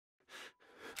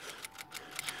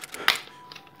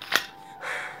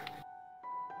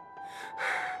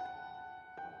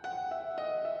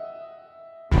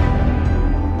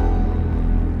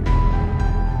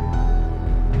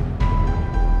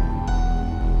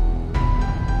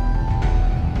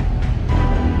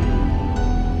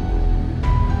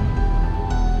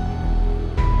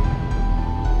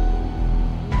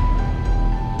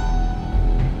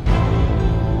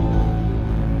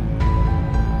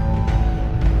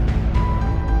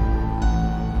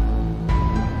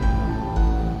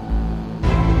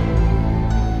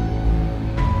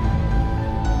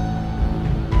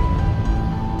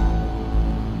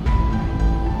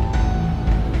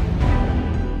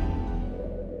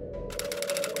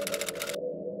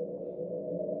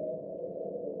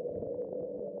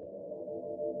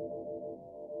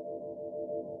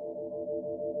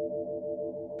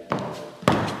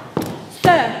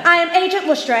Agent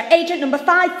Lustre, agent number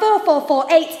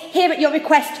 54448, here at your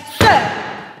request, sir.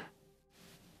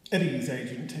 At ease,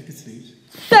 agent. Take a seat.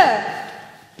 Sir.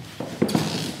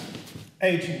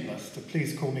 Agent Lustre,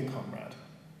 please call me Comrade.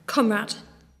 Comrade.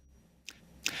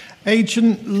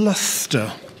 Agent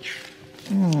Lustre.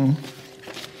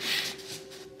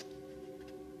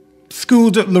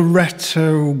 Schooled at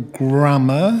Loretto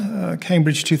Grammar,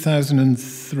 Cambridge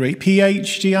 2003.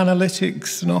 PhD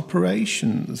Analytics and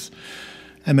Operations.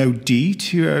 MOD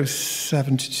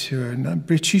 207 to 209.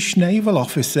 British Naval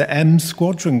Officer, M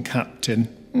Squadron Captain.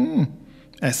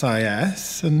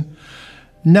 SIS. And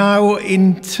now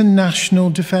International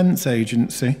Defence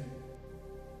Agency.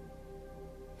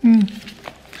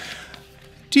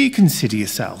 Do you consider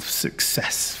yourself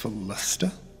successful,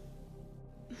 Lustre?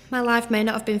 My life may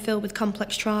not have been filled with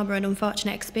complex trauma and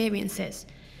unfortunate experiences.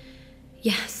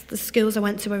 Yes, the schools I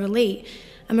went to were elite,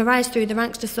 and my rise through the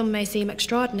ranks to some may seem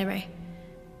extraordinary.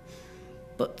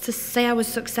 But to say I was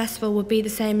successful would be the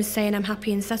same as saying I'm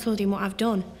happy and settled in what I've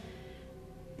done.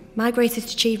 My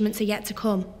greatest achievements are yet to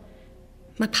come.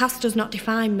 My past does not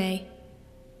define me.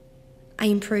 I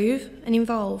improve and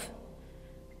evolve.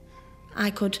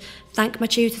 I could thank my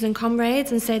tutors and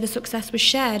comrades and say the success was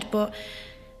shared, but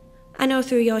I know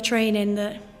through your training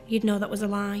that you'd know that was a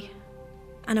lie,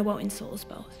 and I won't insult us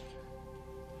both.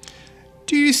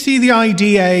 Do you see the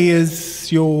IDA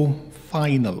as your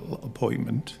final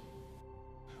appointment?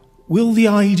 Will the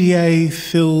IDA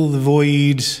fill the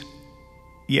void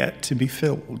yet to be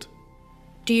filled?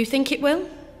 Do you think it will?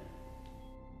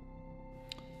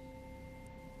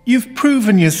 You've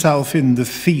proven yourself in the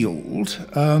field.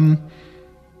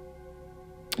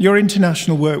 Your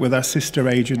international work with our sister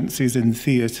agencies in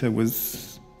theatre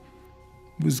was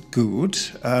good.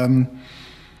 Your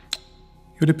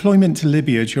deployment to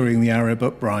Libya during the Arab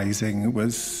uprising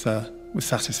was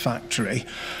satisfactory.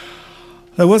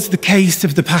 There was the case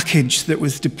of the package that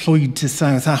was deployed to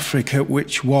South Africa,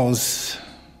 which was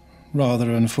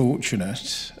rather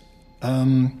unfortunate.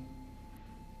 But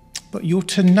your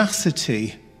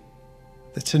tenacity,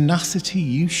 the tenacity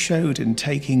you showed in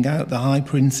taking out the High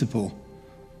Principal,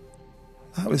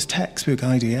 that was textbook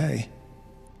IDA.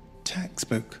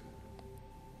 Textbook.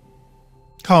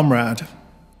 Comrade,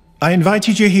 I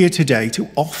invited you here today to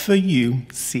offer you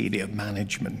senior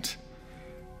management.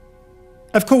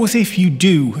 Of course, if you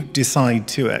do decide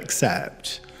to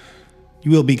accept,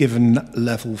 you will be given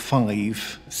level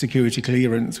 5 security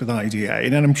clearance with IDA,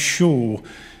 and I'm sure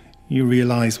you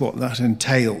realise what that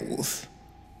entails.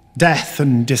 Death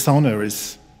and dishonour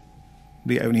is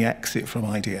the only exit from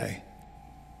IDA.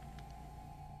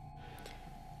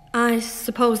 I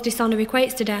suppose dishonour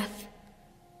equates to death.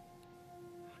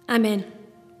 I'm in.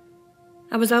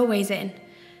 I was always in.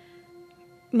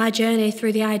 My journey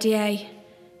through the IDA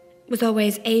was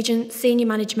always agent, senior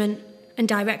management and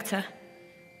director.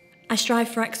 I strive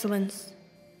for excellence.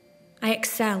 I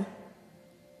excel,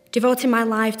 devoting my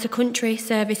life to country,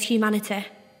 service, humanity,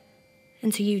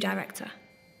 and to you, Director.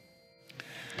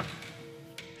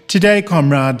 Today,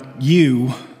 Comrade,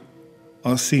 you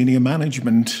are senior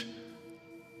management.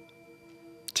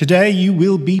 Today you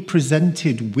will be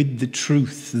presented with the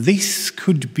truth. This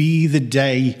could be the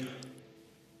day,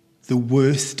 the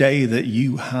worst day that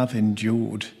you have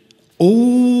endured.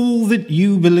 All that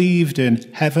you believed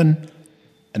in, heaven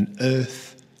and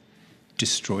earth,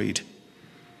 destroyed.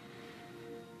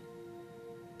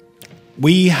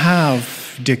 We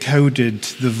have decoded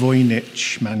the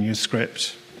Voynich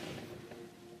manuscript.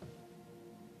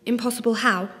 Impossible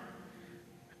how?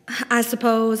 I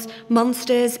suppose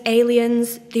monsters,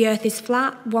 aliens, the earth is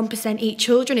flat, 1% eat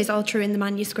children is all true in the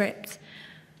manuscript.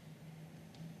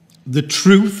 The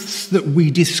truths that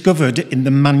we discovered in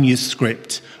the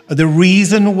manuscript are the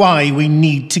reason why we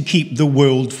need to keep the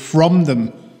world from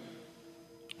them.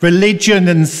 Religion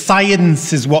and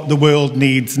science is what the world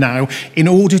needs now in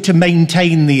order to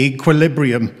maintain the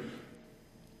equilibrium.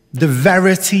 The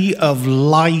verity of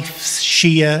life's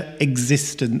sheer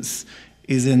existence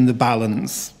is in the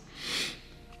balance.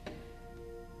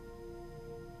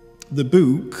 The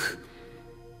book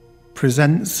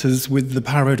presents us with the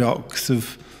paradox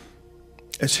of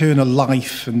eternal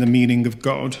life and the meaning of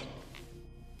God.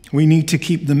 We need to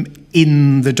keep them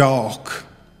in the dark,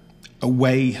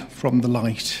 away from the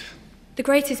light. The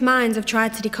greatest minds have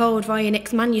tried to decode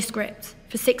Voynich's manuscript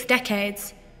for 6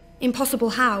 decades.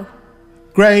 Impossible how?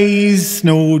 Greys,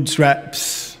 Nords,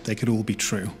 Reps, they could all be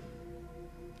true.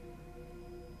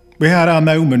 We had our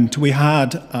moment, we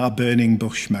had our burning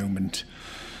bush moment.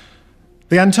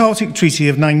 The Antarctic Treaty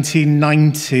of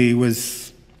 1990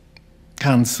 was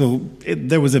cancelled.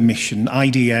 There was a mission,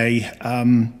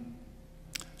 IDA.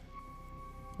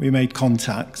 We made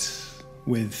contact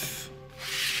with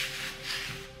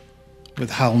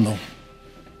Halnor.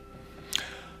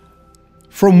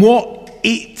 From what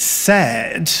it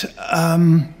said,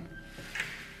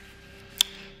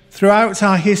 throughout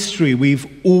our history, we've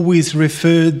always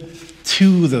referred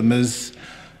to them as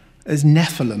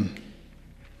Nephilim.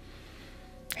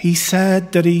 He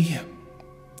said that he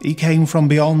came from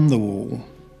beyond the wall,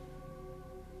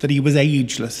 that he was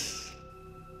ageless,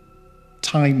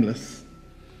 timeless,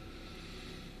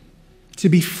 to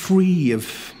be free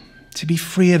of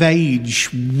age,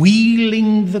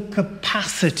 wielding the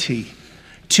capacity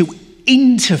to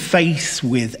interface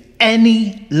with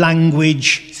any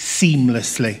language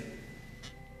seamlessly.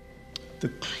 The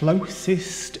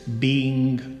closest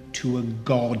being to a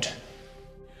god.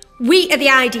 We are the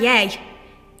IDA,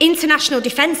 International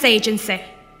Defence Agency,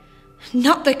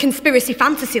 not the Conspiracy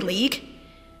Fantasy League.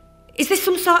 Is this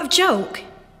some sort of joke?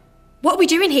 What are we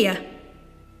doing here?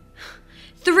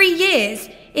 3 years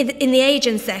in the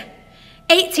agency,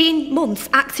 18 months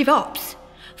active ops,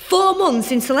 4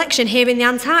 months in selection here in the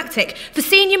Antarctic for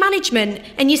senior management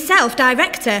and yourself,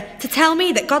 director, to tell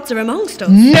me that gods are amongst us.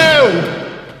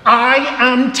 No! I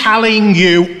am telling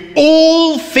you,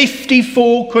 all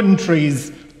 54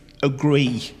 countries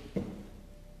agree.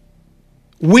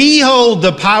 We hold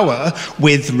the power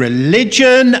with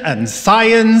religion and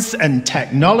science and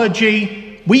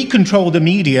technology. We control the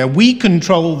media. We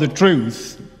control the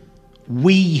truth.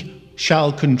 We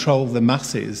shall control the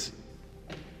masses.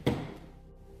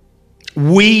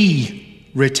 We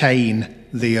retain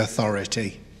the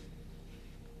authority.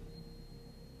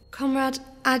 Comrade,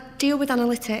 I deal with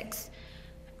analytics,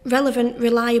 relevant,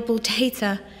 reliable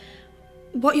data.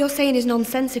 What you're saying is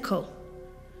nonsensical.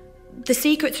 The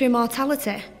secret to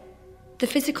immortality, the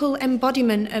physical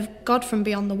embodiment of God from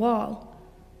beyond the wall.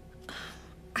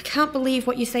 I can't believe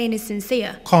what you're saying is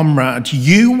sincere. Comrade,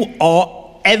 you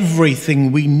are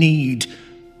everything we need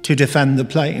to defend the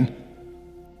plane.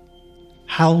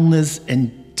 Halnor's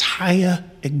entire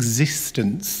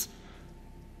existence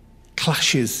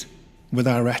clashes with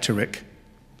our rhetoric.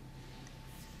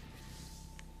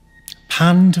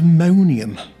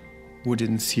 Pandemonium would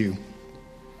ensue.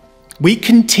 We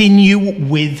continue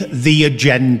with the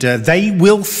agenda. They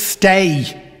will stay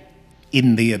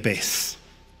in the abyss.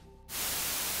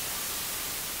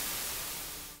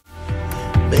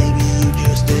 Maybe you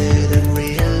just didn't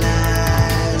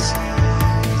realize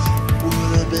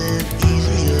would have been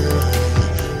easier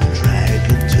drag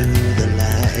into the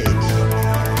light.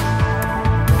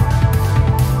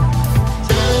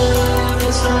 Time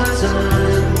is our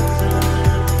time.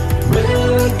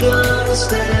 We're gonna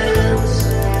stay.